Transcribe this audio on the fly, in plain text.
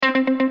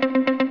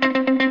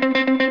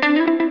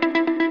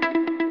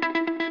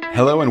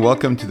Hello and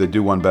welcome to the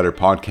Do One Better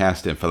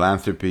podcast in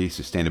philanthropy,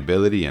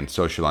 sustainability, and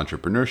social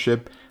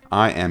entrepreneurship.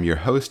 I am your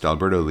host,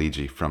 Alberto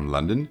Lidji from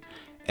London.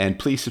 And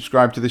please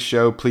subscribe to the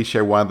show. Please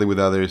share widely with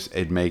others.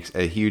 It makes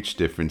a huge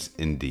difference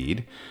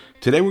indeed.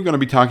 Today we're going to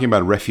be talking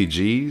about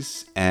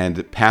refugees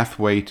and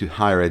pathway to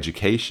higher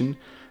education.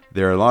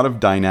 There are a lot of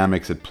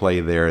dynamics at play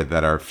there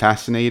that are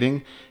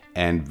fascinating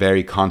and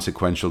very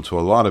consequential to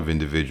a lot of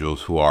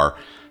individuals who are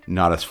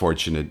not as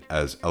fortunate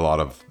as a lot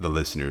of the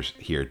listeners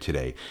here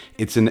today.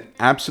 It's an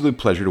absolute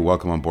pleasure to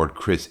welcome on board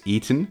Chris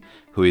Eaton,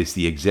 who is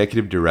the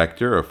Executive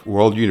Director of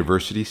World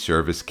University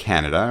Service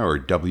Canada, or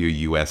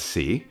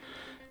WUSC,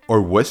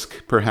 or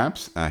WUSC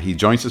perhaps. He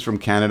joins us from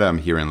Canada. I'm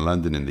here in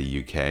London in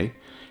the UK.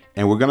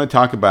 And we're going to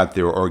talk about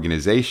their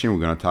organization.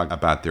 We're going to talk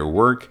about their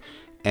work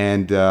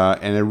and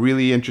a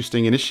really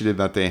interesting initiative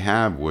that they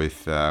have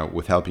with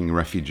helping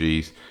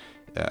refugees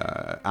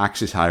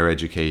access higher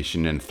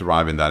education and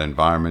thrive in that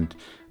environment.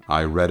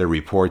 I read a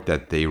report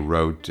that they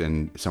wrote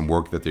and some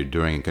work that they're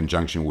doing in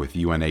conjunction with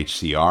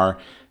UNHCR,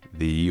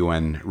 the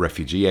UN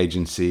Refugee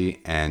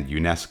Agency, and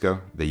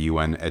UNESCO, the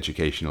UN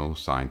Educational,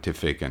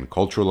 Scientific, and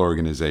Cultural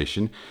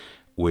Organization,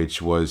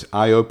 which was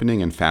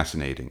eye-opening and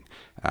fascinating.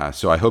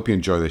 So I hope you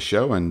enjoy the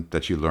show and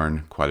that you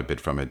learn quite a bit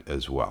from it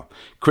as well.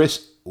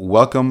 Chris,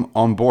 welcome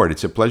on board.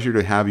 It's a pleasure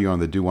to have you on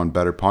the Do One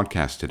Better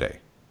podcast today.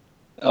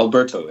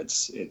 Alberto,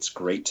 it's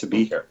great to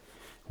be here.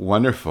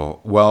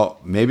 Wonderful. Well,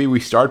 maybe we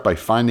start by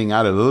finding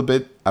out a little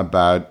bit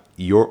about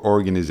your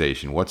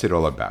organization. What's it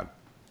all about?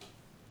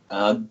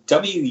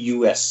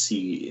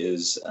 WUSC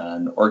is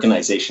an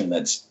organization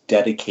that's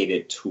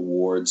dedicated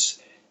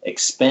towards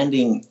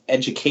expanding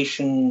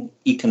education,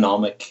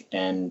 economic,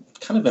 and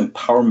kind of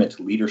empowerment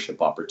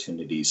leadership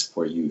opportunities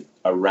for youth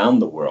around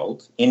the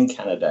world, in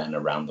Canada and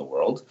around the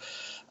world,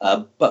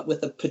 but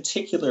with a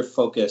particular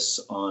focus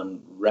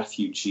on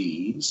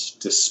refugees,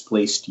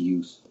 displaced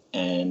youth,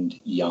 and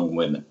young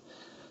women.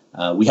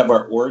 We have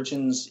our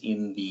origins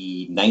in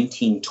the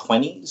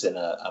 1920s in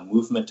a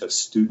movement of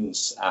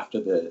students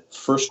after the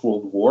First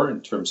World War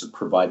in terms of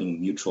providing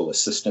mutual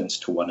assistance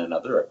to one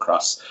another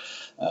across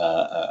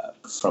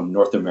from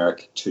North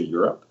America to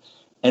Europe.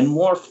 And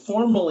more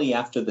formally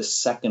after the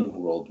Second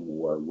World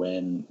War,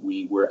 when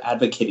we were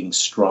advocating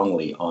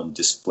strongly on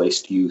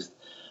displaced youth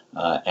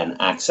and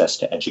access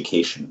to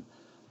education.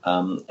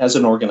 As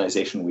an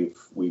organization,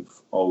 we've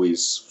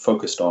always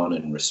focused on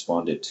and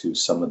responded to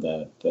some of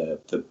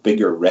the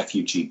bigger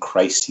refugee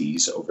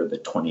crises over the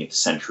 20th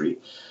century.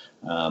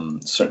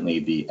 Certainly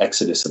the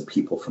exodus of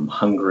people from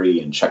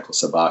Hungary and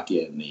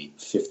Czechoslovakia in the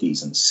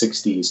 50s and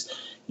 60s,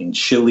 in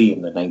Chile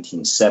in the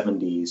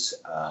 1970s,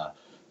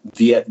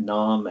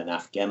 Vietnam and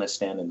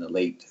Afghanistan in the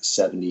late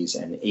 70s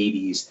and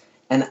 80s.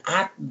 And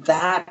at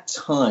that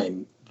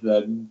time,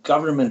 the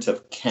government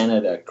of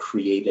Canada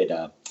created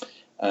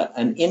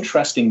an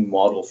interesting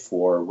model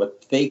for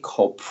what they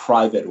call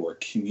private or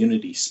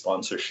community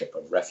sponsorship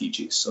of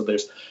refugees. So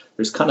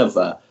there's kind of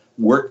a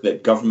work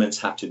that governments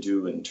have to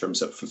do in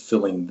terms of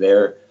fulfilling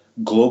their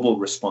global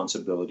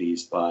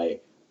responsibilities by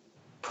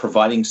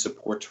providing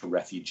support to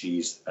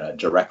refugees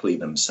directly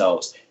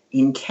themselves.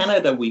 In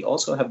Canada, we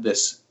also have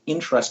this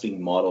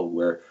interesting model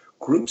where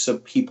groups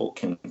of people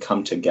can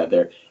come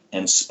together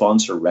and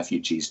sponsor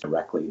refugees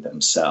directly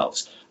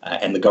themselves.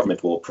 And the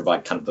government will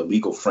provide kind of the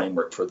legal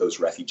framework for those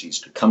refugees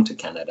to come to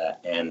Canada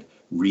and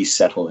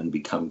resettle and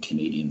become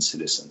Canadian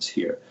citizens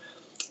here.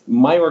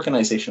 My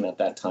organization at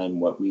that time,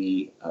 what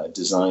we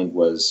designed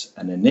was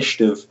an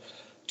initiative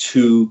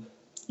to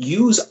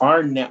use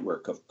our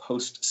network of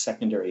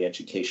post-secondary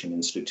education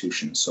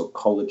institutions, so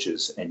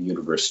colleges and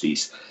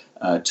universities,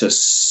 to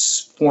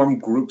form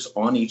groups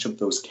on each of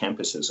those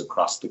campuses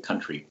across the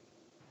country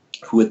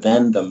who would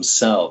then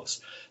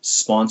themselves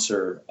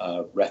sponsor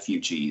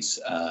refugees,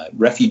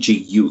 refugee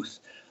youth,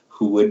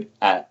 who would,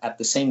 at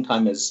the same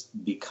time as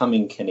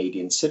becoming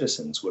Canadian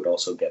citizens, would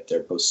also get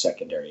their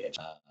post-secondary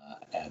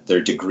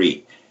their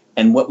degree.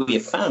 And what we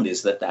have found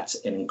is that that's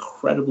an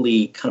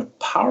incredibly kind of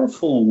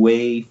powerful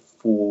way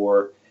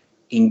for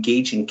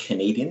engaging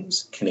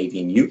Canadians,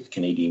 Canadian youth,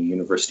 Canadian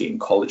university and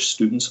college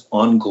students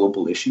on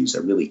global issues,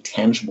 a really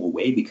tangible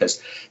way,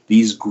 because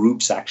these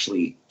groups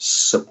actually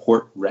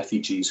support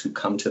refugees who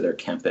come to their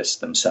campus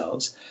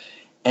themselves,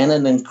 and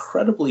an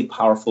incredibly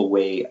powerful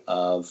way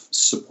of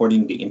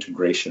supporting the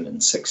integration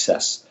and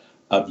success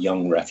of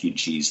young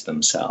refugees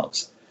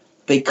themselves.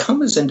 They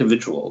come as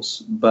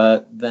individuals,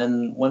 but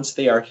then once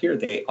they are here,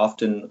 they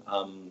often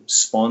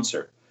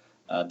sponsor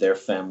their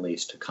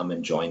families to come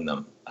and join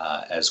them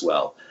as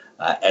well.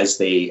 As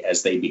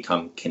they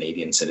become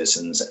Canadian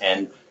citizens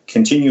and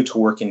continue to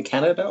work in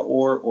Canada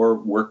or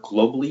work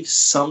globally.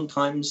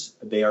 Sometimes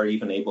they are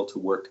even able to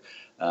work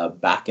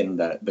back in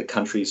the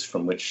countries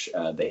from which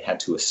they had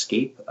to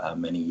escape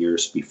many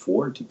years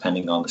before,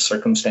 depending on the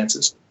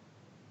circumstances.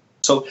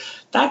 So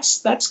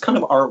that's kind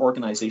of our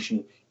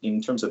organization in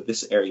terms of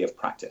this area of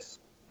practice.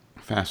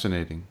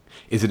 Fascinating.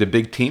 Is it a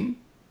big team?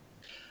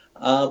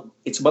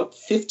 It's about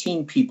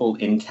 15 people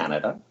in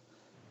Canada.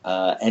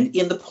 And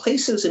in the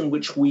places in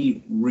which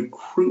we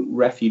recruit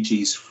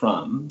refugees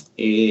from,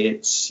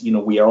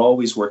 we are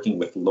always working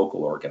with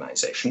local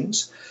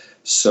organizations.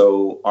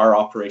 So our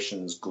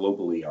operations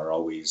globally are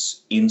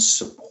always in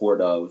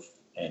support of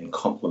and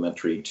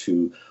complementary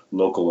to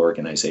local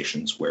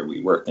organizations where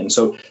we work. And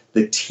so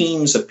the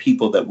teams of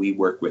people that we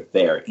work with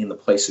there in the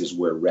places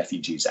where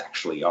refugees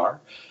actually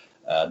are,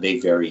 they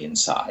vary in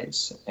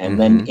size. And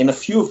then in a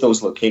few of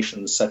those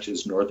locations, such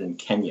as northern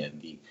Kenya,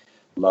 the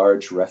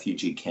large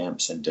refugee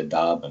camps in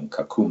Dadaab and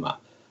Kakuma,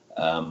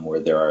 where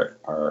there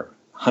are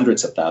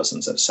hundreds of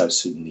thousands of South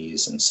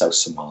Sudanese and South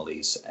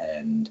Somalis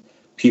and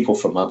people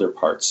from other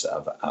parts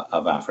of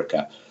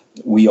Africa,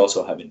 we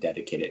also have a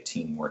dedicated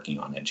team working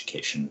on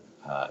education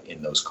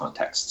in those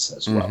contexts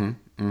as well.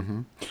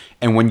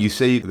 And when you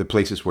say the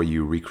places where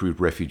you recruit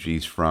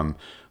refugees from,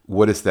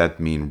 what does that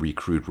mean,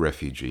 recruit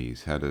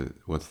refugees?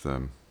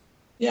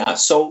 Yeah,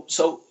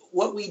 so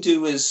what we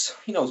do is,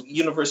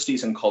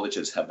 universities and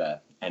colleges have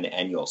an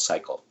annual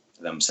cycle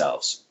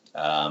themselves.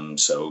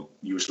 So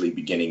usually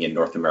beginning in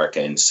North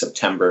America in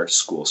September,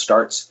 school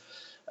starts.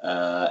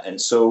 And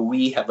so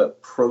we have a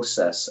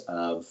process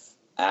of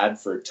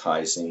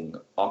advertising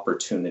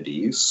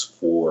opportunities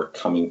for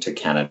coming to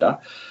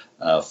Canada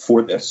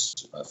for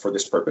this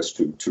purpose,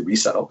 to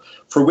resettle,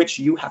 for which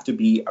you have to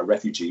be a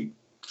refugee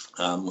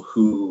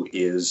who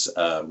is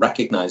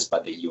recognized by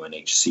the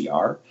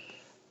UNHCR,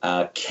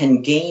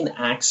 can gain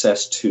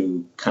access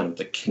to kind of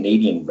the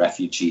Canadian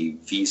refugee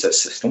visa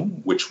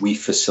system, which we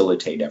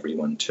facilitate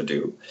everyone to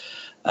do.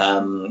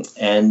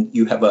 And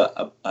you have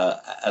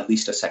at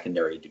least a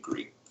secondary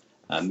degree.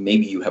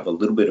 Maybe you have a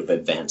little bit of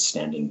advanced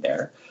standing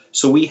there.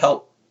 So we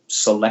help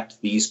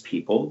select these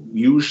people,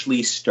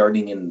 usually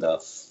starting in the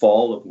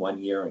fall of one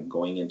year and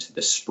going into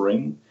the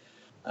spring.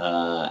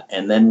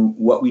 And then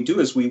what we do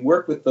is we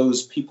work with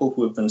those people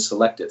who have been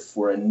selected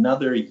for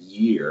another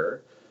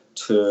year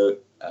to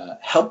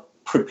help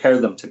prepare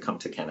them to come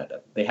to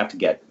Canada. They have to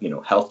get,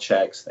 health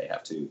checks, they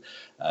have to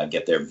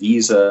get their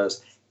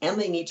visas, and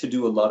they need to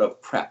do a lot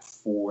of prep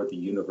for the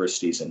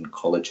universities and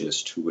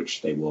colleges to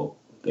which they will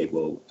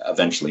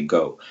eventually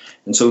go.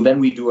 And so then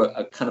we do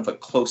a kind of a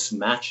close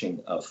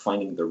matching of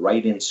finding the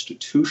right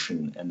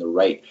institution and the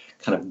right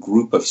kind of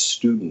group of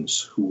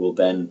students who will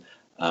then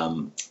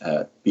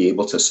be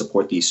able to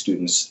support these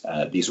students,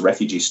 these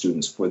refugee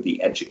students, for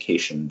the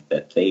education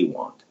that they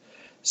want.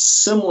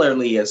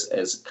 Similarly,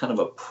 as kind of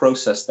a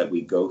process that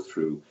we go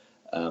through,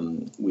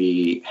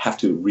 we have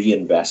to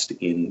reinvest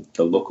in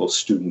the local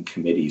student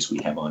committees we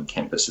have on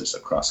campuses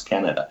across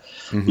Canada,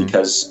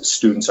 because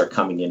students are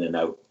coming in and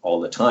out all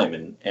the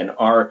time. And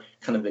our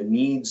kind of the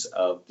needs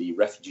of the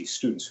refugee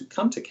students who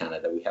come to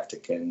Canada, we have to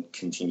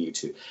continue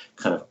to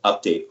kind of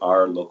update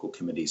our local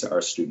committees,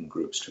 our student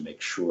groups, to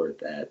make sure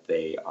that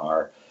they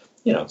are,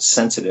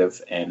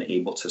 sensitive and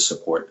able to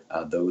support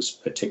those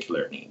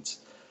particular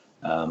needs.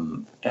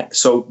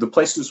 So the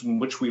places in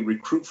which we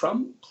recruit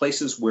from,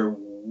 places where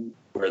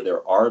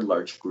there are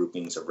large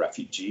groupings of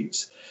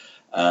refugees,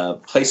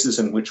 places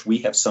in which we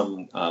have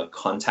some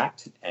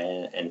contact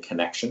and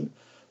connection.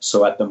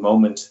 So at the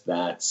moment,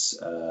 that's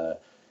the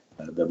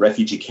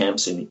refugee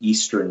camps in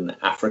Eastern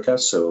Africa,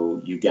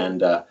 so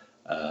Uganda,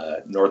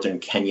 Northern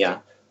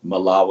Kenya,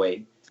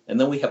 Malawi. And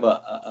then we have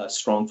a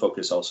strong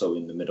focus also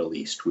in the Middle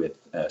East with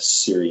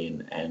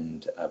Syrian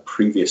and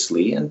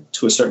previously, and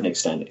to a certain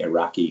extent,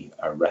 Iraqi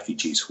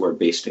refugees who are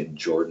based in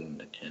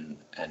Jordan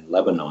and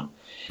Lebanon.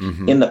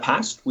 In the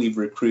past, we've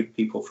recruited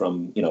people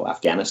from,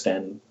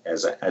 Afghanistan,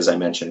 as I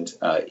mentioned.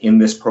 In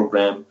this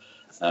program,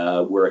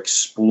 we're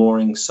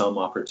exploring some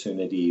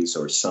opportunities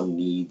or some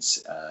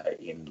needs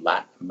in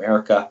Latin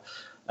America.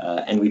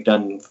 And we've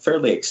done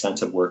fairly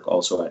extensive work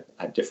also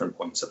at different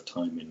points of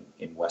time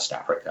in West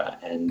Africa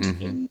and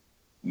in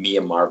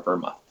Myanmar,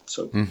 Burma.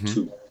 So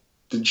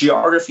the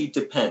geography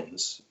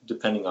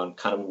depending on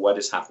kind of what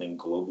is happening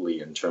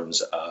globally in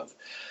terms of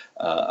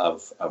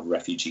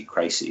refugee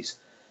crises.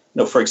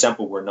 For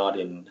example, we're not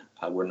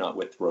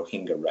with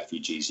Rohingya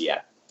refugees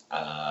yet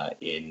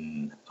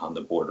on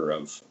the border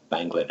of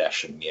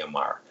Bangladesh and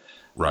Myanmar.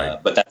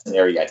 Right. But that's an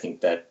area I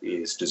think that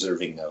is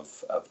deserving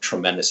of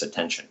tremendous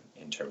attention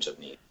in terms of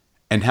need.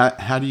 And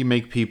how do you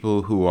make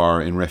people who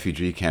are in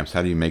refugee camps,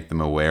 how do you make them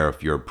aware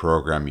of your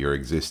program, your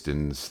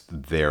existence,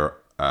 the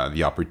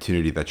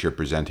opportunity that you're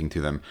presenting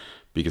to them?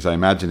 Because I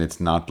imagine it's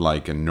not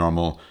like a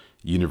normal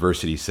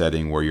university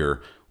setting where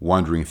you're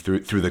wandering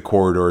through the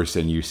corridors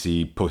and you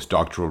see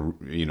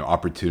postdoctoral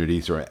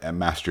opportunities or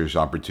master's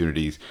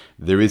opportunities.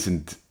 There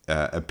isn't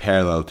a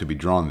parallel to be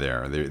drawn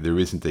there. There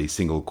isn't a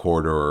single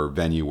corridor or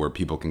venue where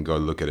people can go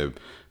look at a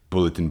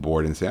bulletin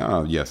board and say,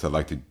 oh, yes, I'd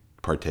like to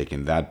partake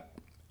in that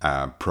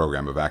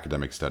program of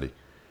academic study.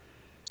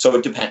 So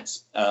it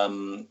depends.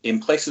 In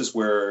places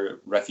where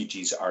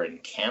refugees are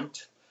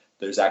encamped,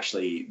 there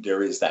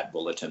is that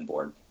bulletin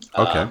board.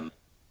 Okay.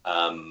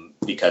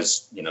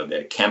 Because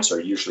the camps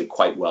are usually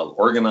quite well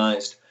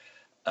organized.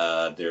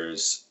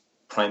 There's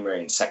primary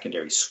and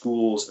secondary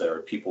schools. There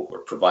are people who are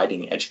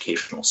providing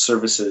educational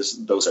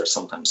services. Those are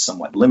sometimes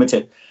somewhat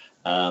limited.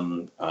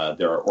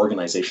 There are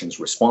organizations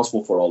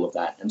responsible for all of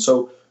that. And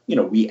so,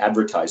 we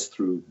advertise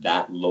through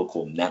that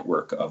local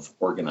network of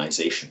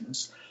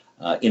organizations.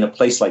 In a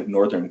place like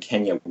northern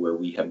Kenya, where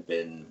we have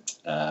been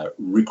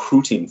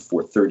recruiting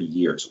for 30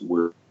 years,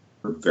 we're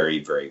very,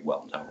 very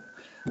well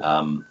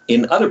known.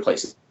 In other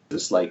places,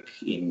 like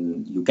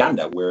in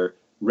Uganda, where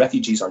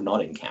refugees are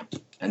not encamped.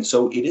 And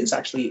so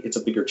it's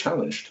a bigger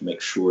challenge to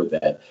make sure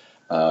that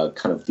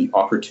kind of the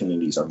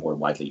opportunities are more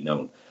widely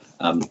known.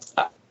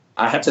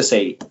 I have to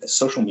say,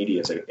 social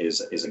media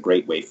is a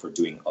great way for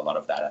doing a lot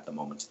of that at the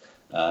moment.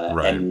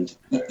 Right. And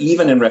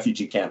even in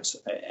refugee camps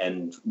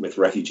and with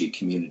refugee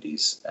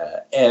communities,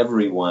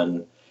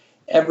 everyone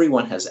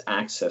has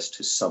access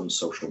to some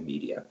social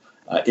media.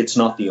 It's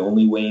not the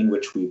only way in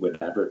which we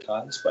would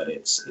advertise, but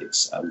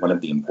it's one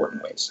of the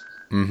important ways.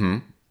 Mm-hmm.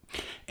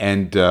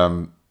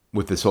 And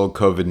with this whole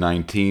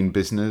COVID-19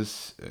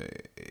 business,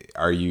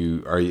 how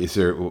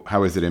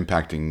is it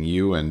impacting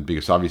you? And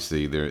because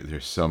obviously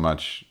there's so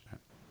much.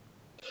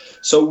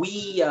 So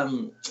we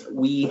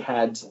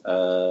had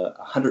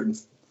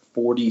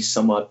 140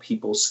 some odd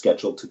people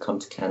scheduled to come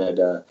to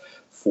Canada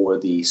for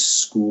the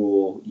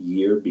school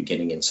year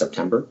beginning in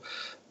September.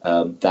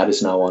 That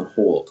is now on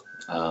hold.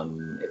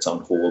 It's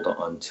on hold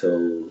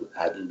until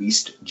at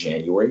least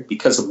January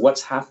because of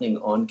what's happening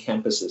on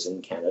campuses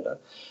in Canada.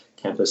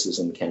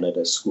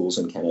 Schools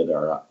in Canada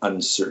are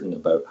uncertain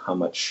about how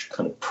much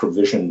kind of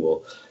provision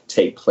will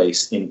take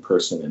place in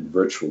person and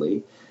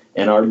virtually.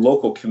 And our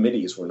local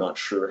committees, we're not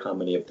sure how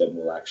many of them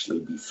will actually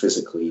be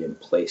physically in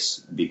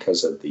place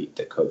because of the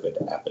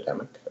COVID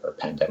epidemic or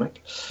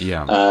pandemic.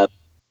 Yeah.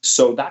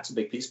 So that's a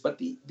big piece. But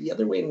the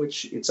other way in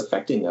which it's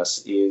affecting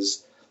us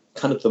is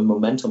kind of the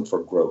momentum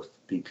for growth,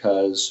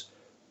 because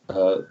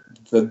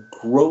the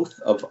growth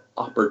of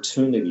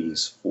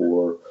opportunities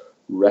for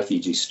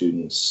refugee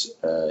students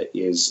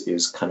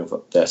is kind of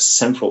the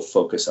central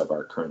focus of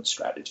our current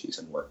strategies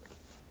and work.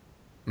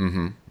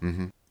 Mm-hmm.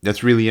 Mm-hmm.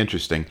 That's really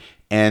interesting.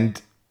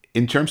 And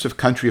in terms of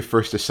country of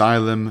first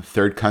asylum,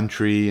 third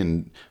country,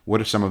 and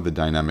what are some of the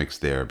dynamics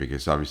there?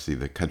 Because obviously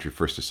the country of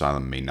first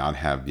asylum may not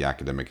have the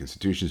academic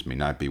institutions, may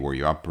not be where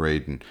you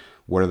operate. And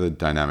what are the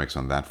dynamics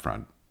on that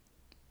front?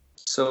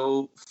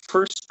 So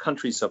first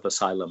countries of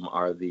asylum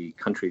are the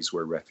countries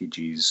where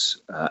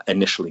refugees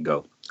initially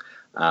go.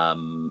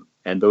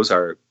 And those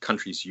are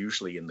countries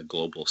usually in the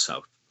global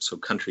south. So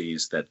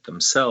countries that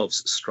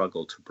themselves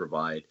struggle to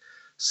provide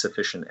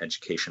sufficient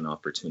education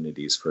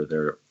opportunities for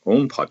their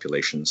own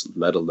populations,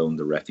 let alone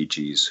the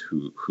refugees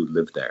who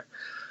live there.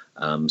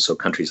 So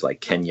countries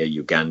like Kenya,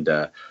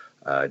 Uganda,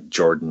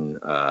 Jordan,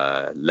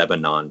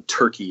 Lebanon,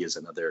 Turkey is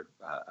another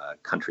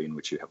country in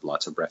which you have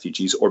lots of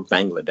refugees, or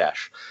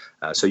Bangladesh.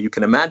 So you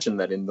can imagine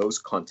that in those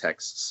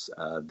contexts,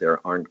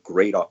 there aren't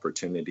great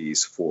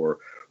opportunities for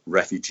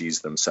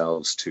refugees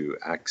themselves to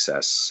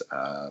access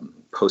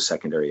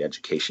post-secondary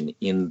education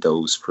in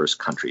those first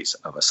countries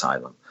of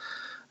asylum.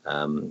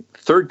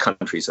 Third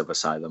countries of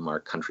asylum are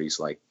countries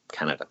like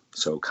Canada,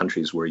 so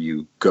countries where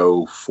you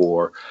go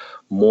for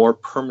more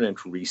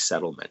permanent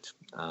resettlement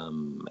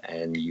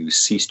and you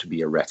cease to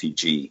be a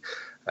refugee.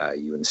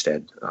 You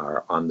instead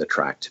are on the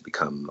track to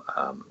become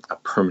a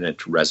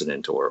permanent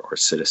resident or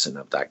citizen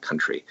of that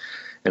country.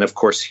 And of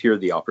course, here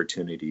the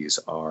opportunities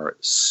are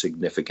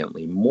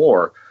significantly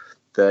more.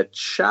 The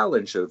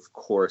challenge, of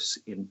course,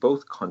 in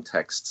both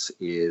contexts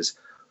is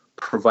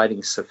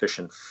providing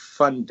sufficient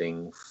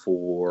funding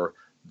for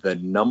the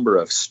number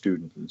of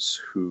students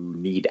who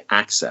need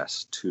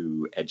access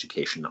to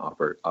education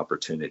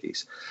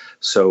opportunities.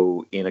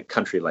 So in a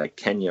country like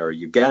Kenya or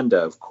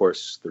Uganda, of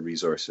course, the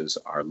resources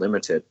are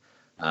limited.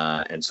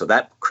 And so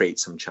that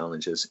creates some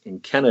challenges. In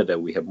Canada,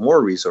 we have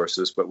more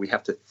resources, but we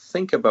have to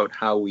think about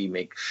how we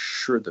make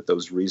sure that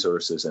those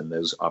resources and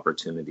those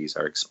opportunities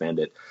are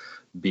expanded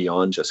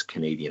beyond just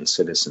Canadian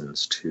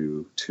citizens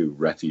to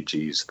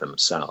refugees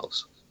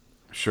themselves.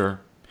 Sure.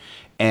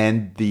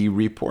 And the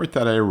report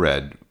that I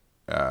read,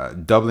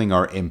 Doubling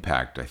Our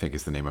Impact, I think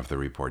is the name of the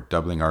report,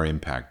 Doubling Our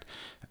Impact,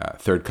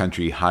 Third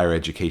Country Higher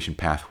Education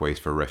Pathways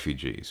for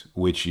Refugees,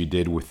 which you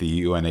did with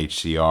the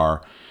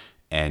UNHCR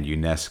and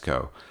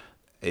UNESCO.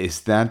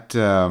 Is that,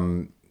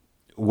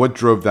 what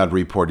drove that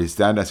report? Is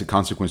that as a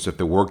consequence of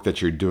the work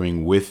that you're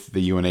doing with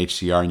the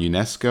UNHCR and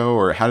UNESCO,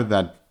 or how did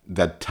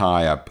that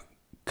tie-up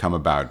come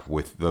about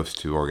with those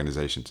two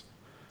organizations?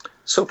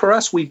 So for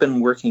us, we've been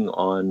working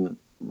on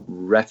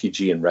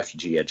refugee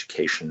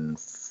education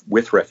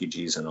with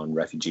refugees and on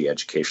refugee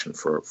education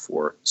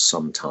for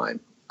some time.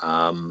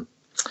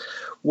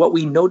 What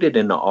we noted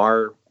in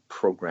our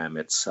program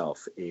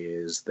itself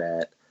is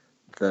that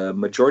the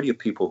majority of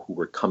people who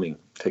were coming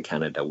to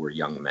Canada were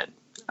young men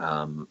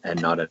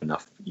and not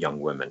enough young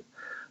women.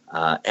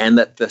 And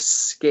that the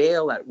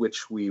scale at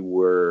which we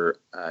were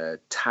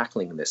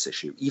tackling this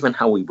issue, even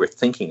how we were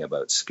thinking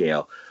about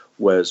scale,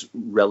 was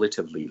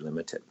relatively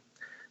limited.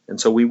 And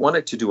so we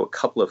wanted to do a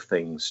couple of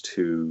things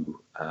to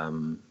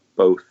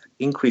both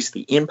increase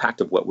the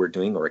impact of what we're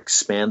doing or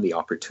expand the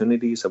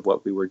opportunities of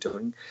what we were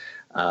doing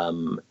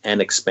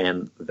and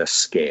expand the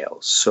scale.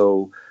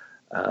 So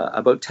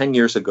About 10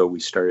 years ago, we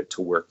started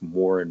to work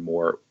more and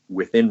more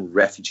within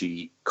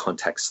refugee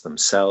contexts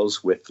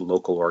themselves with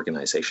local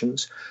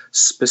organizations,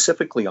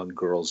 specifically on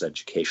girls'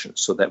 education,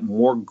 so that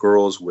more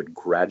girls would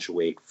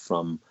graduate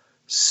from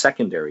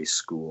secondary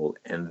school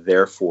and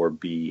therefore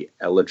be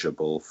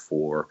eligible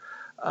for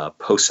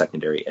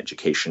post-secondary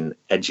education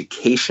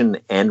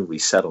and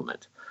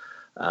resettlement.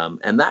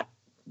 And that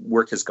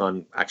work has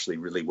gone actually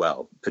really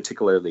well,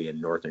 particularly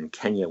in northern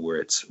Kenya, where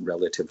it's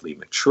relatively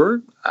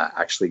mature,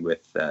 actually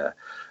with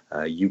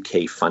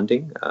UK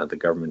funding,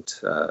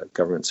 the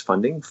government's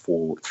funding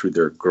through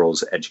their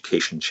Girls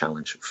Education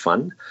Challenge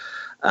Fund.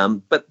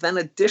 But then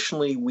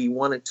additionally, we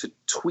wanted to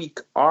tweak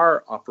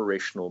our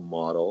operational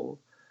model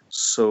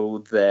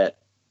so that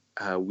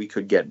we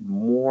could get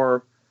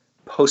more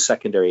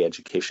post-secondary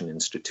education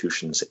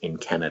institutions in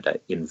Canada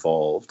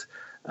involved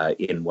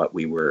in what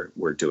we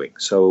were doing.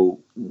 So,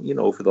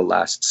 over the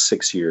last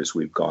 6 years,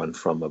 we've gone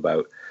from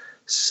about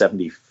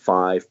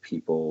 75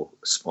 people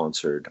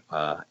sponsored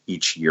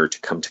each year to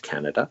come to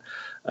Canada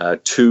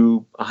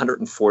to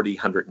 140,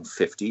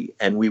 150,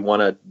 and we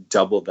want to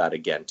double that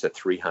again to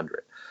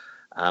 300.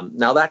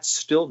 Now, that's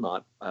still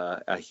not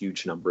a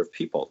huge number of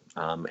people,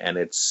 and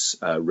it's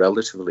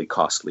relatively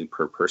costly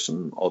per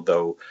person,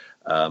 although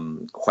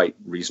quite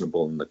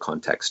reasonable in the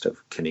context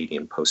of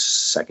Canadian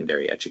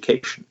post-secondary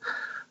education.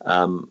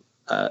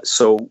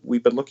 So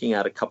we've been looking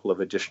at a couple of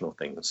additional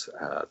things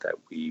that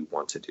we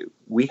want to do.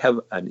 We have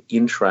an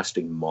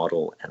interesting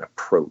model and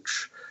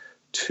approach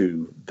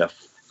to the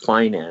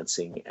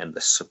financing and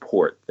the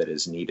support that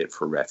is needed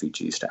for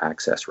refugees to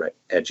access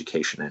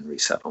education and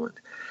resettlement.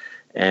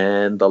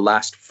 And the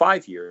last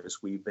 5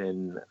 years, we've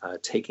been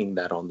taking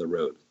that on the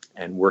road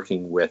and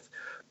working with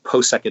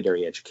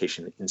post-secondary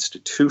education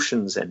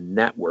institutions and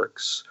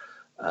networks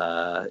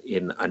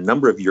in a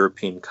number of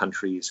European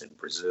countries, in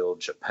Brazil,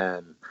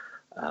 Japan,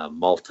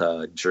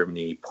 Malta,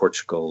 Germany,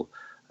 Portugal,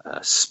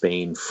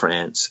 Spain,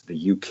 France,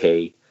 the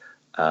UK,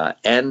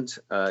 and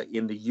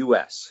in the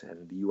US.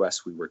 And in the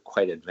US, we were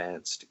quite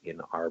advanced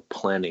in our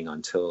planning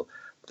until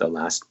the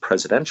last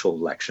presidential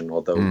election,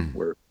 although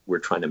we're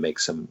trying to make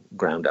some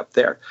ground up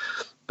there.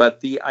 But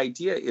the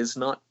idea is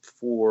not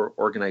for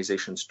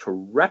organizations to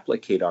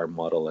replicate our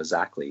model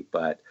exactly,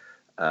 but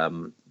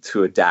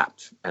to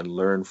adapt and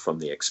learn from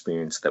the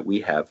experience that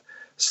we have,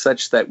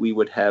 such that we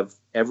would have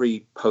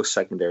every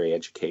post-secondary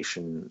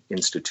education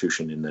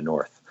institution in the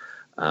North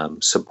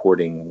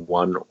supporting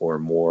one or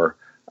more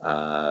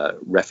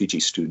refugee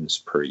students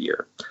per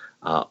year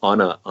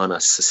on a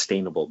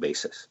sustainable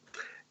basis.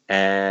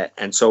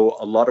 And so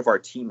a lot of our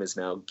team is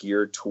now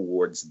geared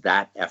towards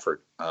that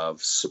effort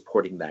of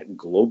supporting that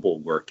global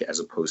work as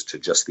opposed to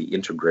just the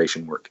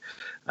integration work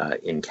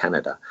in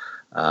Canada.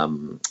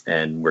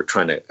 And we're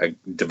trying to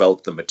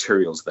develop the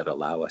materials that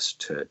allow us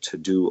to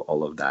do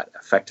all of that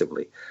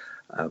effectively.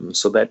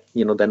 So that,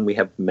 then we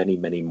have many,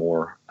 many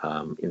more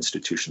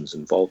institutions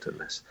involved in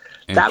this.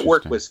 That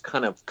work was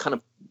kind of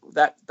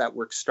that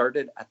work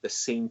started at the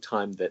same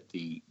time that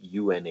the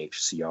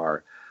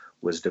UNHCR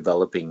was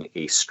developing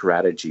a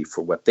strategy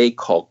for what they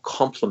call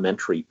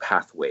complementary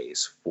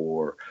pathways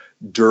for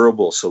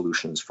durable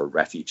solutions for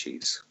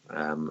refugees.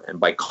 And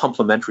by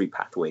complementary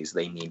pathways,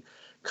 they mean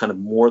kind of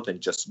more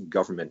than just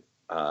government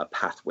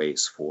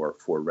pathways for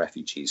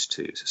refugees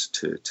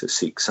to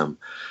seek some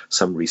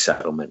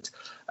resettlement.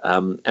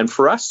 And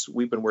for us,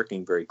 we've been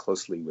working very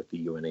closely with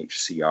the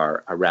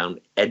UNHCR around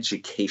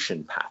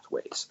education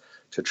pathways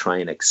to try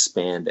and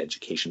expand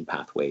education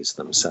pathways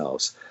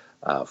themselves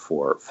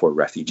for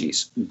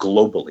refugees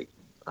globally.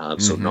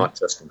 So not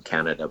just in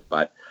Canada,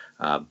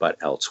 but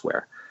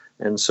elsewhere.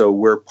 And so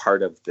we're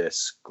part of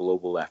this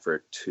global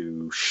effort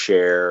to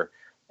share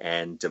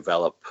and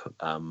develop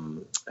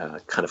kind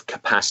of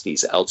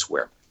capacities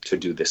elsewhere to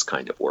do this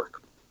kind of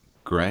work.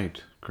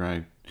 Great.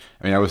 I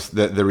mean,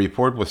 the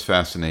report was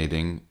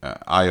fascinating,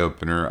 eye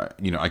opener.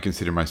 I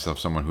consider myself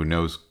someone who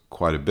knows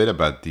quite a bit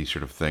about these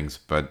sort of things,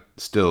 but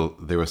still,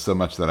 there was so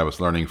much that I was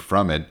learning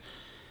from it,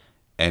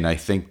 and I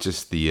think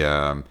just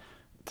the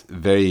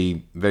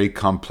very, very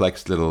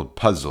complex little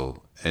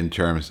puzzle in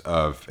terms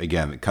of,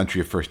 again, the country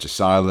of first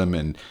asylum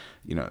and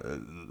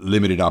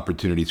limited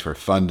opportunities for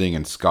funding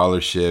and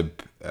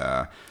scholarship,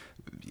 the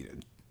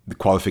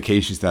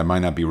qualifications that might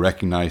not be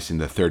recognized in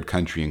the third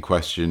country in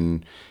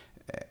question.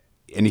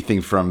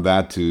 Anything from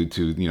that to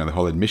the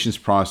whole admissions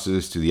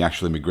process, to the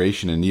actual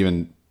immigration, and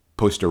even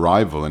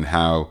post-arrival, and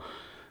how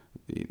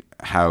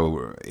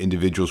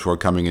individuals who are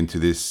coming into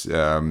this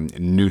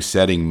new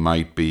setting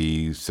might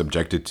be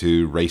subjected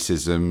to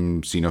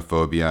racism,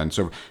 xenophobia, and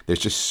so forth. There's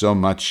just so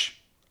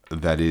much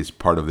that is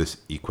part of this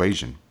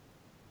equation.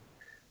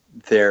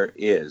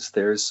 There's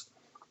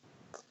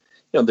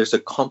a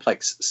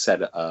complex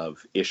set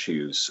of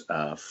issues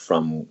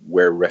from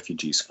where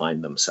refugees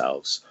find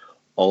themselves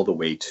all the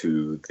way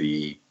to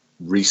the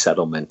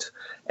resettlement,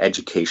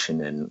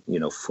 education, and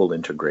full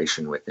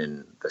integration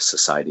within the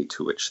society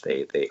to which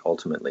they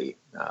ultimately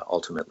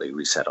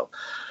resettle.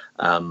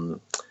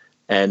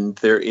 And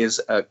there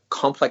is a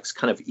complex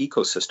kind of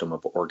ecosystem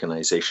of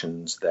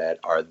organizations that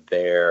are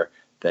there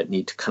that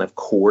need to kind of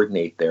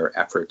coordinate their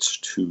efforts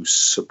to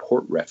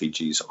support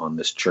refugees on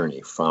this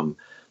journey, from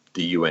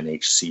the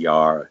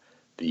UNHCR,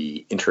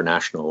 the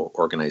International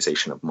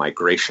Organization of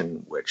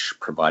Migration, which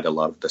provide a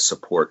lot of the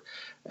support,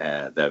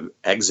 the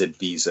exit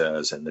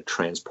visas and the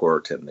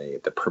transport and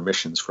the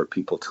permissions for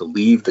people to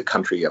leave the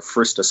country of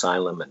first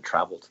asylum and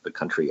travel to the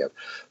country of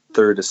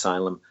third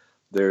asylum.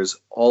 There's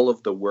all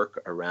of the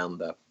work around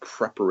the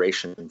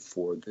preparation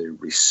for the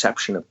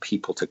reception of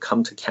people to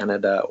come to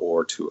Canada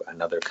or to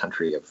another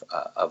country of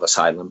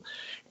asylum,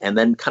 and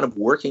then kind of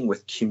working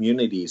with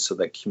communities so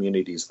that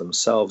communities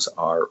themselves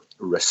are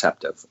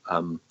receptive.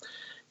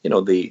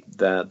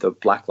 The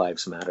Black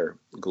Lives Matter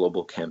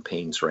global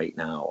campaigns right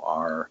now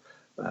are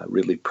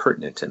really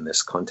pertinent in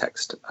this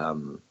context.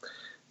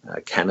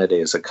 Canada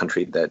is a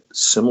country that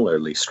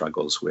similarly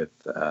struggles with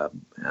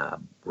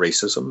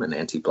racism and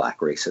anti-Black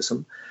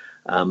racism.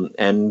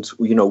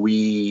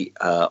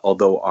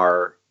 Although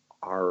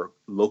our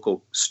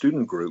local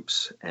student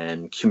groups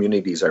and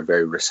communities are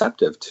very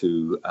receptive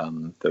to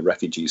the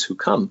refugees who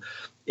come,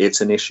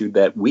 it's an issue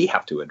that we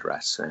have to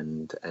address.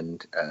 And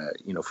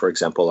for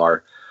example,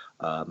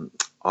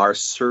 our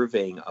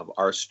surveying of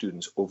our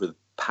students over the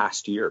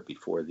past year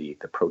before the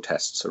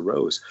protests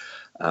arose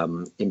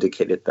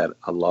indicated that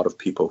a lot of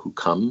people who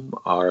come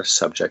are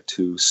subject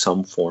to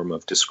some form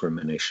of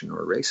discrimination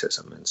or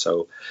racism. And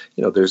so,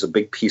 there's a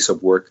big piece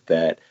of work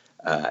that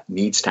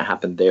needs to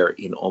happen there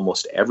in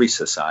almost every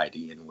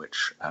society in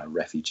which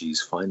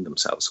refugees find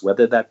themselves,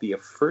 whether that be a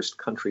first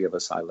country of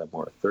asylum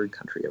or a third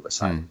country of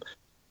asylum.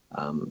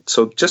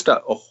 So just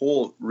a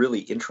whole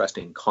really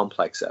interesting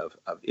complex of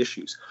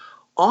issues.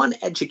 On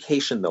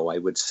education, though, I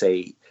would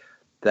say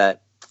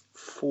that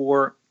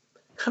for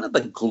kind of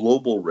the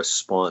global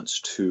response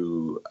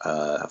to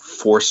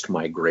forced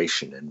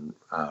migration and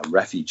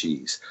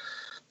refugees,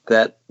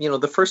 that,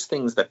 the first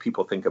things that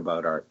people think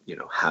about are,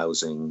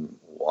 housing,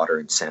 water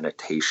and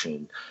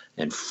sanitation,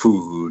 and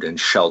food and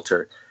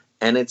shelter.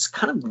 And it's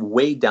kind of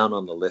way down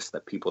on the list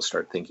that people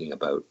start thinking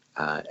about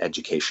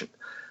education.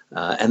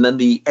 And then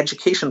the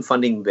education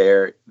funding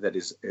there that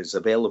is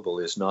available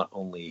is not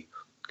only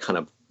kind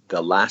of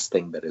the last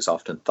thing that is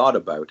often thought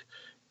about,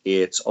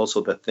 it's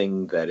also the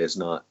thing that is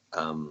not,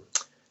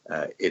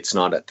 it's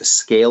not at the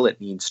scale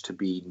it needs to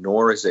be,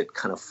 nor is it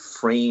kind of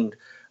framed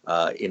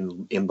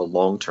in the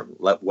long term.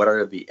 What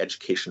are the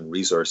education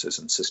resources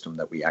and system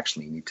that we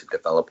actually need to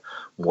develop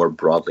more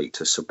broadly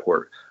to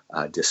support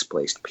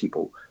displaced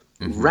people?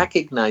 Mm-hmm.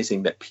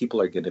 Recognizing that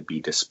people are going to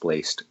be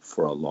displaced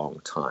for a long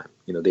time.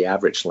 The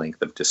average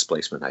length of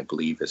displacement, I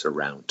believe, is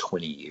around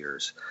 20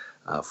 years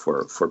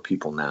for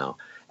people now.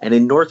 And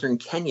in northern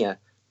Kenya,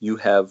 you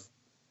have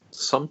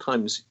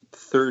sometimes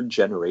third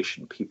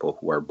generation people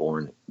who are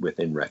born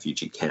within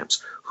refugee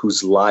camps,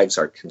 whose lives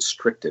are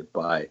constricted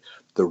by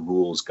the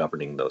rules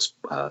governing those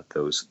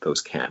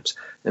camps.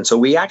 And so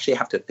we actually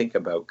have to think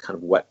about kind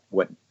of what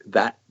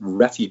that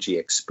refugee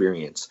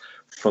experience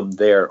from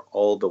there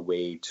all the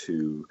way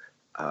to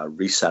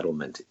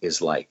resettlement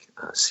is like.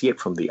 See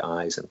it from the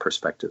eyes and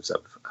perspectives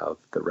of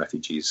the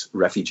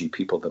refugee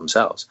people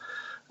themselves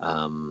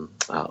on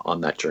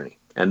that journey,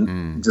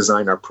 and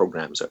design our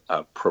programs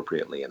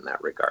appropriately in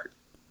that regard.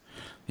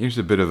 Here's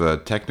a bit of a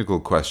technical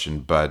question,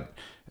 but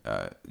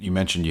you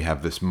mentioned you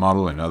have this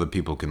model and other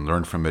people can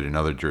learn from it in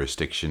other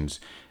jurisdictions.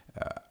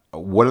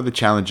 What are the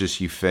challenges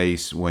you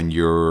face when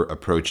you're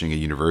approaching a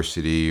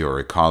university or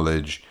a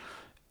college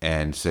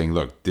and saying,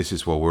 look, this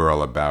is what we're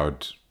all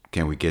about.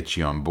 Can we get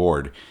you on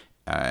board?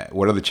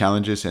 What are the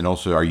challenges? And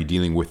also, are you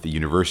dealing with the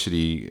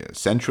university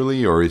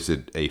centrally, or is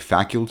it a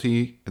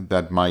faculty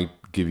that might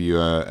give you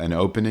an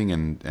opening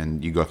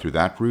and you go through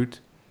that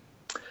route?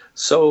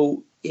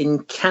 So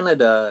in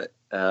Canada,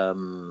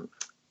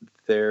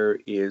 there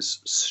is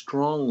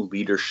strong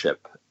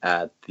leadership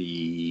at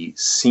the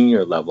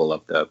senior level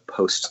of the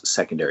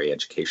post-secondary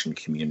education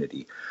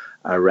community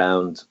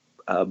around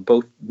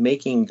both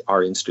making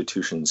our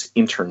institutions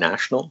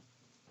international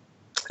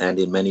and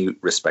in many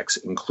respects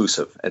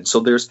inclusive. And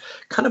so there's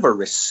kind of a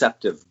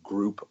receptive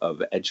group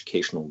of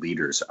educational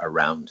leaders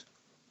around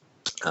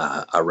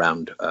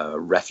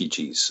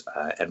refugees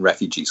and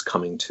refugees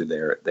coming to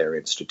their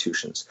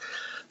institutions.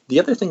 The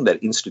other thing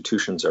that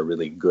institutions are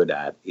really good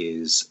at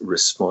is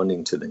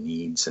responding to the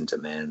needs and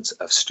demands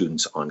of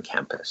students on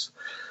campus.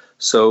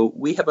 So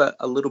we have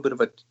a little bit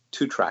of a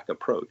two-track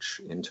approach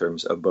in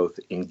terms of both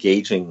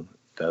engaging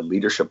the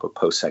leadership of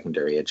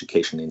post-secondary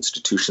education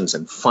institutions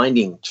and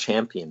finding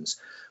champions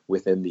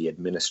within the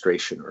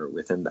administration or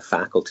within the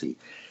faculty,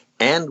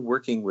 and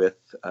working with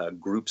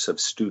groups of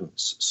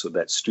students so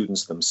that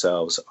students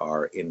themselves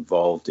are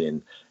involved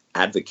in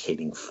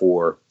advocating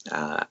for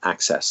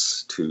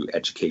access to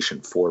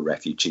education for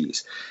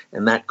refugees.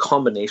 And that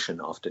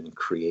combination often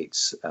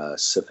creates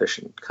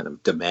sufficient kind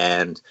of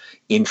demand,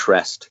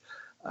 interest,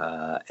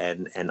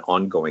 and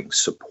ongoing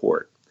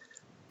support.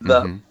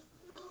 The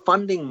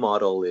funding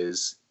model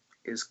is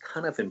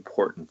kind of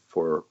important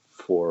for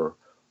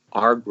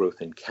our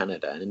growth in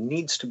Canada, and it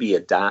needs to be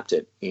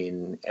adapted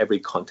in every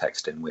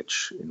context in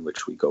which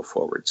we go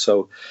forward.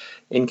 So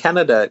in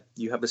Canada,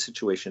 you have a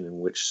situation in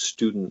which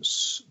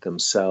students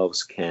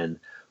themselves can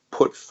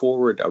put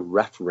forward a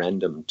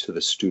referendum to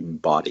the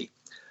student body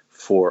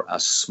for a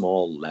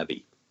small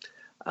levy.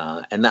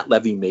 And that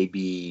levy may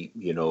be,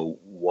 $1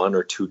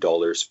 or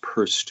 $2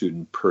 per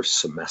student per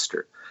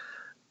semester.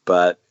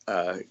 But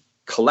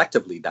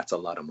collectively, that's a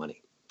lot of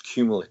money.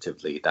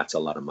 Cumulatively, that's a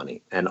lot of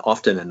money, and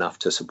often enough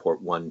to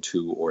support 1,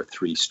 2, or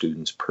 3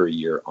 students per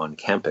year on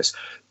campus,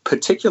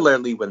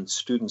 particularly when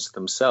students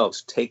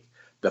themselves take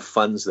the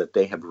funds that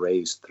they have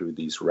raised through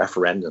these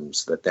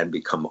referendums that then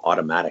become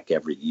automatic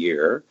every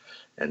year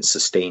and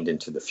sustained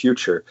into the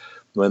future.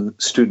 When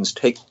students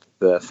take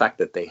the fact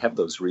that they have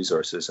those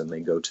resources and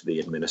they go to the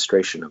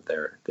administration of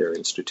their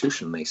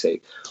institution, they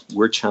say,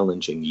 we're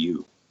challenging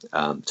you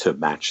to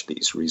match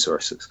these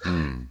resources.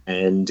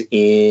 And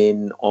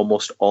in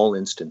almost all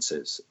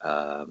instances,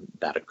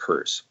 that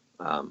occurs.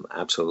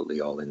 Absolutely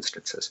all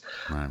instances.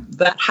 Right.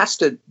 That has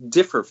to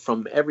differ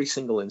from every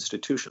single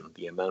institution.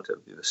 The amount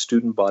of the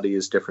student body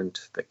is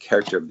different. The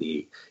character of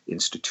the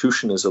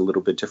institution is a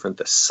little bit different.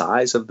 The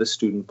size of the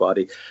student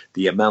body,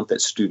 the amount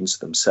that students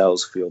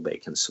themselves feel they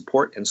can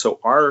support. And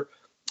so our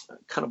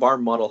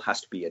model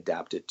has to be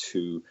adapted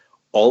to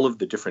all of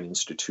the different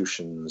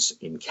institutions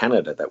in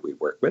Canada that we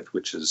work with,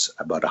 which is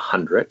about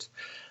 100.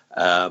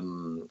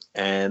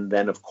 And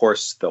then, of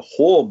course, the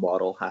whole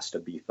model has to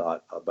be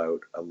thought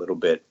about a little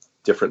bit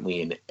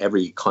differently in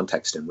every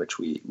context in which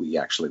we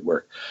actually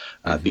work.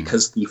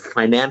 Because the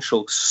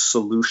financial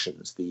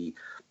solutions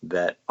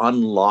that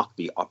unlock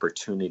the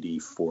opportunity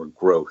for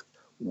growth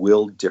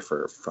will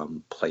differ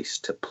from place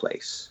to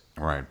place.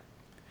 Right.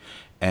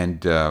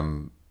 And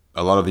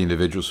a lot of the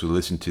individuals who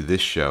listen to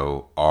this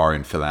show are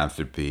in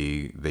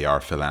philanthropy. They are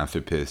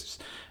philanthropists.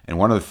 And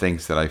one of the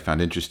things that I found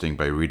interesting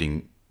by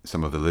reading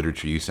some of the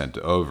literature you sent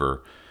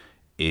over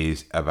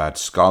is about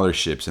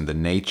scholarships and the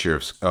nature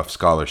of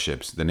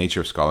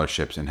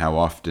scholarships, and how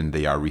often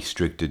they are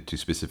restricted to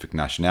specific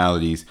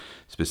nationalities,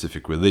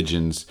 specific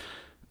religions.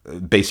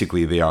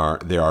 Basically, there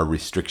are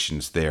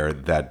restrictions there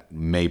that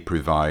may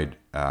provide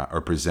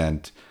or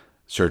present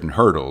certain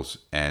hurdles.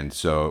 And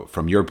so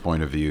from your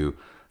point of view,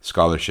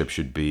 scholarship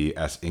should be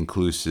as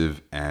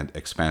inclusive and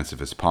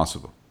expansive as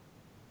possible.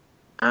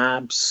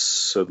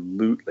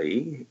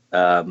 Absolutely.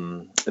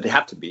 They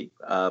have to be.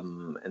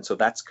 And so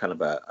that's kind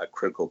of a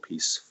critical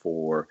piece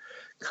for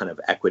kind of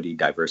equity,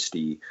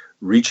 diversity,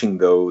 reaching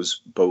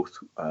those both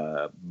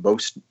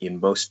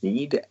most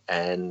need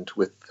and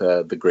with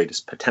the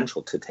greatest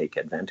potential to take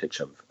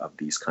advantage of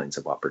these kinds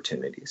of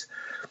opportunities.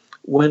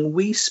 When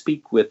we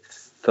speak with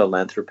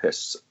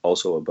philanthropists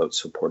also about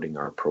supporting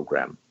our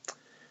program,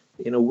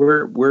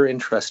 we're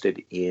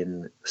interested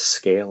in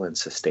scale and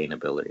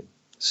sustainability.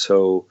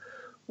 So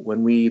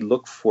when we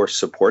look for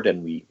support,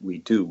 and we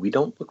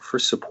don't look for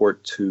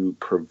support to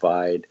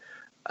provide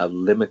a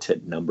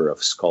limited number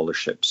of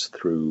scholarships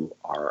through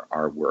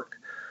our work.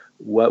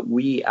 What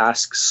we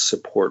ask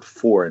support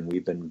for, and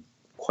we've been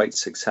quite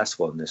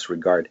successful in this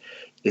regard,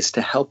 is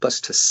to help us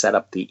to set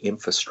up the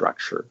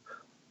infrastructure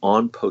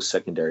on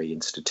post-secondary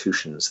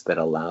institutions that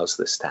allows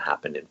this to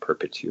happen in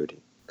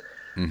perpetuity.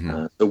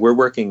 So we're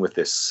working with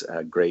this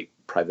great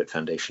private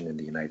foundation in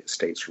the United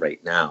States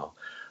right now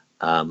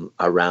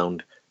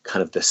around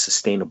kind of the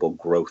sustainable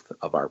growth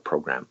of our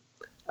program.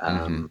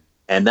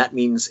 And that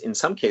means in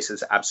some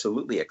cases,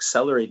 absolutely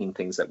accelerating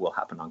things that will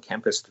happen on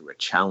campus through a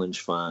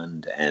challenge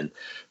fund and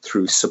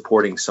through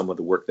supporting some of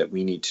the work that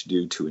we need to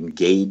do to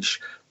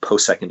engage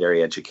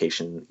post-secondary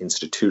education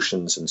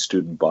institutions and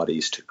student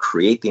bodies to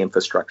create the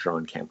infrastructure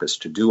on campus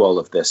to do all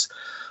of this.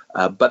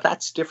 But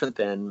that's different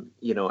than,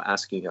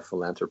 asking a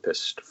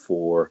philanthropist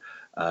for,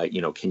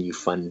 can you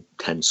fund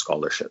 10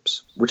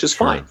 scholarships, which is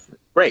fine.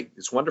 Great.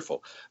 It's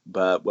wonderful.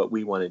 But what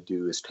we want to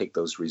do is take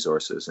those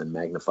resources and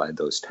magnify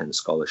those 10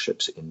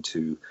 scholarships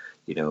into,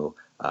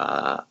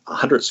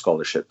 100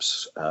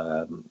 scholarships,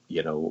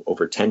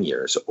 over 10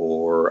 years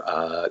or,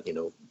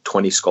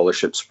 20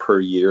 scholarships per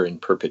year in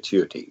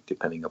perpetuity,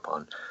 depending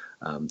upon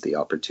the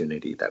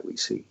opportunity that we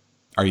see.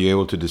 Are you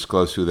able to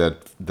disclose who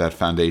that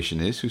foundation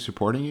is who's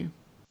supporting you?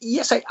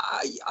 Yes,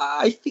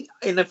 I think,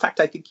 and in fact,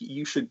 I think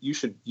you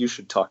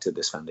should talk to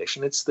this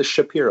foundation. It's the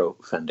Shapiro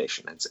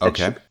Foundation. It's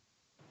okay.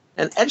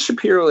 And Ed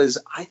Shapiro is,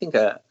 I think,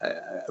 a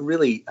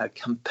really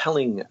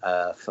compelling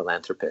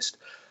philanthropist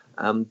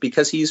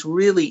because he's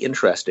really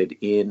interested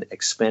in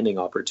expanding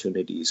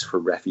opportunities for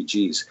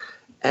refugees.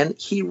 And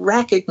he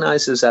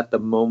recognizes at the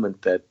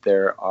moment that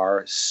there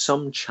are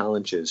some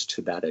challenges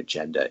to that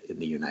agenda in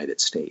the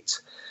United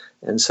States.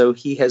 And so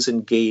he has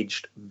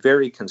engaged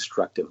very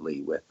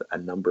constructively with a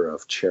number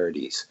of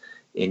charities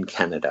in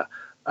Canada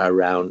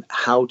around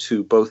how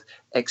to both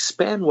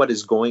expand what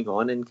is going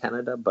on in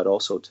Canada, but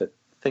also to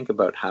think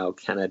about how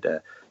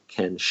Canada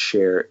can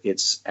share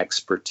its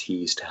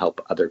expertise to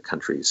help other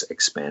countries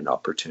expand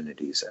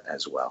opportunities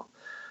as well.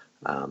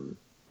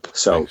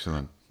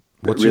 Excellent.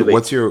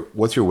 What's your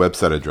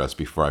website address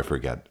before I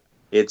forget?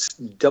 It's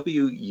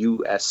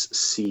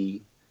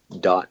WUSC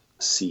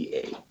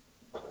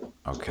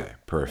Okay,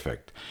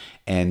 perfect.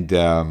 And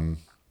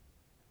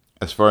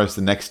as far as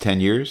the next 10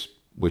 years,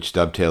 which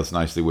dovetails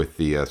nicely with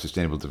the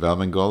Sustainable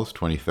Development Goals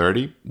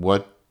 2030,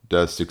 what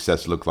does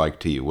success look like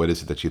to you? What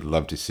is it that you'd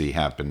love to see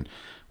happen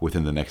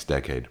within the next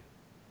decade?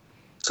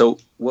 So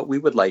what we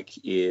would like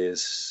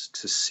is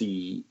to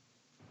see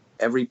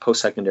every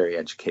post-secondary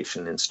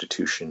education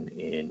institution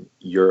in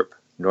Europe,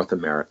 North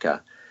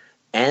America,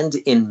 and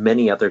in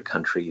many other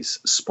countries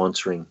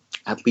sponsoring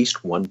at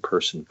least one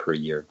person per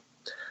year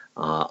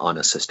on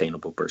a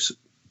sustainable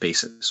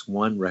basis,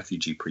 one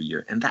refugee per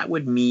year. And that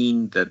would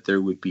mean that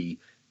there would be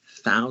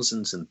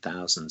thousands and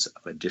thousands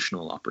of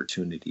additional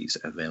opportunities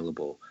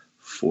available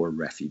for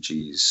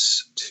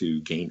refugees to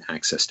gain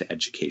access to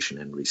education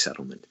and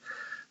resettlement.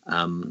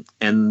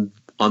 And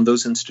on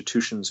those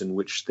institutions in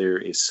which there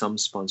is some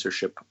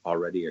sponsorship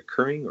already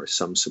occurring or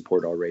some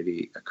support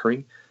already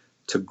occurring,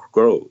 to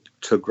grow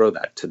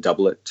that, to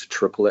double it, to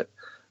triple it.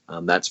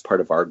 That's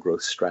part of our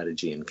growth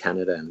strategy in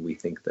Canada, and we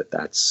think that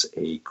that's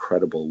a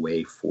credible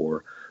way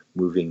for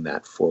moving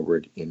that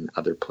forward in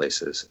other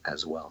places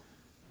as well.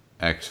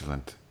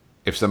 Excellent.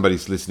 If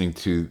somebody's listening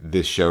to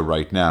this show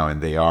right now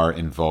and they are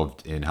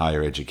involved in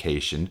higher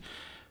education,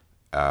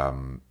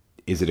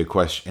 is it a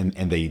question,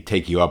 and they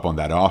take you up on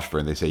that offer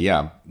and they say,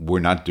 yeah, we're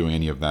not doing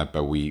any of that,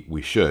 but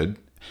we should,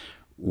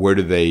 where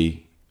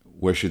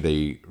should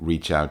they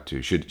reach out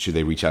to? Should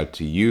they reach out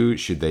to you?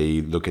 Should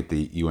they look at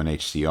the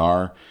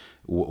UNHCR?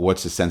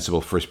 What's a sensible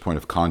first point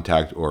of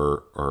contact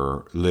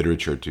or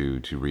literature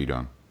to read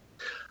on?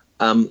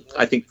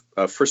 I think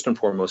first and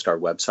foremost, our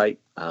website.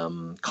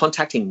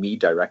 Contacting me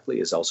directly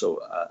is also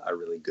a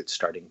really good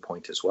starting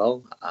point as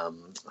well.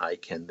 I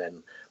can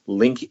then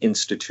link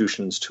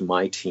institutions to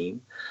my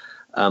team.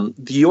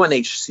 The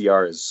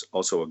UNHCR is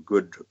also a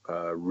good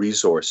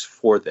resource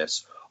for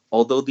this,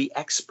 although the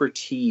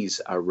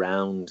expertise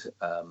around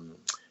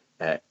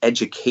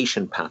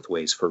education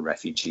pathways for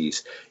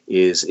refugees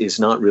is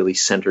not really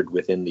centered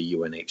within the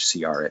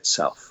UNHCR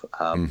itself,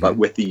 but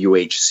with the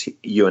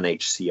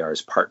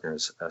UNHCR's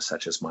partners,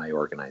 such as my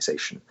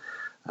organization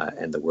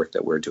and the work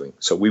that we're doing.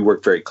 So we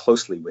work very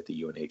closely with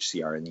the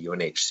UNHCR, and the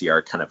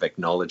UNHCR kind of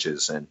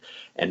acknowledges and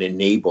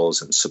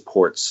enables and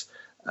supports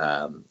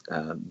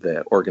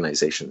the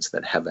organizations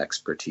that have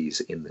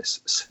expertise in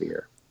this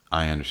sphere.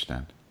 I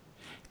understand.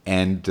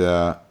 And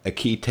a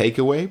key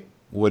takeaway?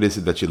 What is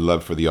it that you'd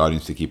love for the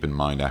audience to keep in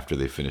mind after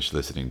they finish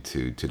listening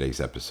to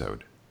today's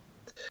episode?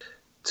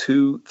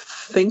 To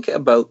think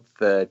about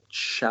the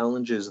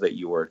challenges that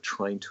you are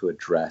trying to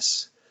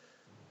address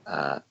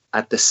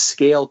at the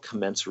scale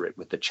commensurate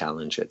with the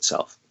challenge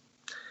itself.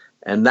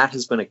 And that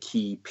has been a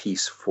key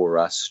piece for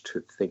us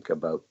to think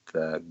about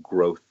the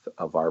growth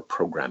of our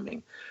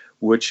programming,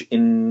 which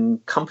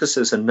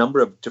encompasses a number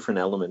of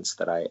different elements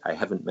that I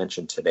haven't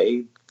mentioned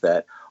today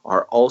that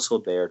are also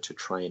there to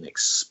try and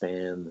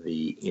expand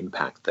the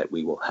impact that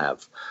we will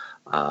have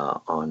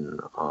on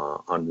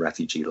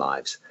refugee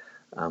lives.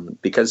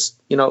 Because,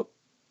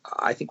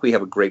 I think we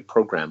have a great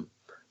program,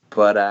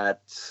 but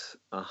at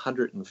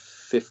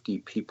 150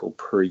 people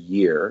per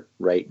year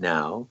right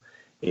now,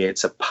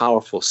 it's a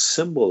powerful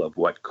symbol of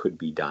what could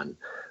be done.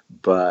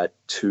 But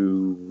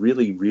to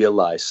really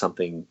realize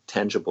something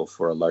tangible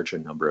for a larger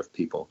number of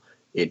people,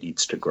 it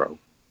needs to grow.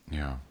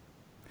 Yeah.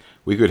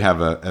 We could have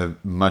a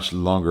much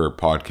longer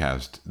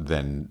podcast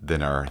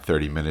than our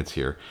 30 minutes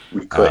here.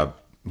 We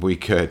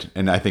could.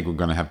 And I think we're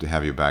going to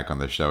have you back on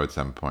the show at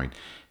some point.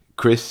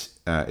 Chris,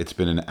 it's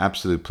been an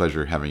absolute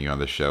pleasure having you on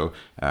the show.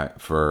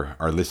 For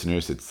our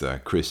listeners, it's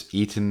Chris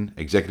Eaton,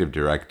 Executive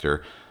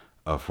Director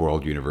of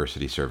World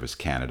University Service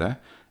Canada.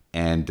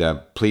 And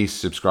please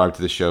subscribe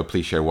to the show.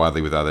 Please share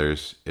widely with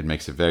others. It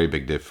makes a very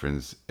big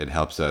difference. It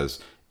helps us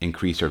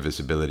increase our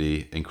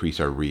visibility, increase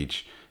our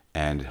reach,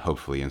 and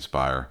hopefully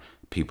inspire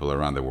people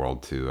around the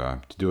world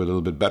to do a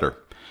little bit better.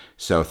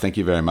 So thank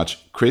you very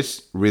much,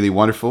 Chris. Really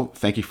wonderful.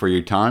 Thank you for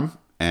your time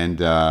and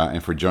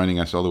for joining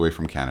us all the way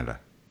from Canada.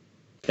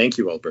 Thank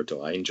you,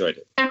 Alberto. I enjoyed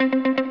it.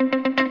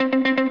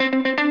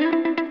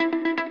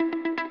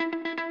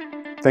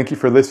 Thank you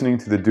for listening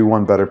to the Do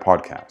One Better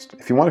podcast.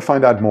 If you want to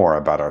find out more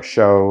about our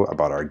show,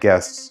 about our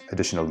guests,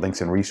 additional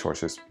links and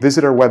resources,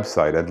 visit our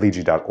website at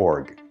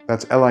lidji.org.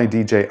 That's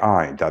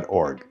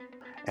lidji.org.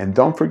 And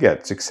don't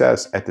forget,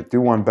 success at the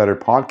Do One Better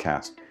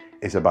podcast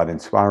is about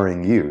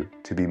inspiring you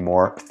to be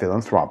more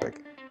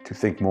philanthropic, to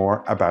think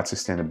more about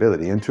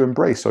sustainability, and to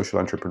embrace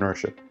social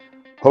entrepreneurship.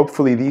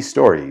 Hopefully these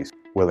stories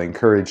will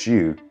encourage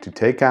you to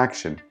take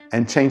action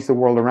and change the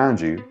world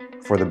around you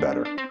for the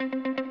better.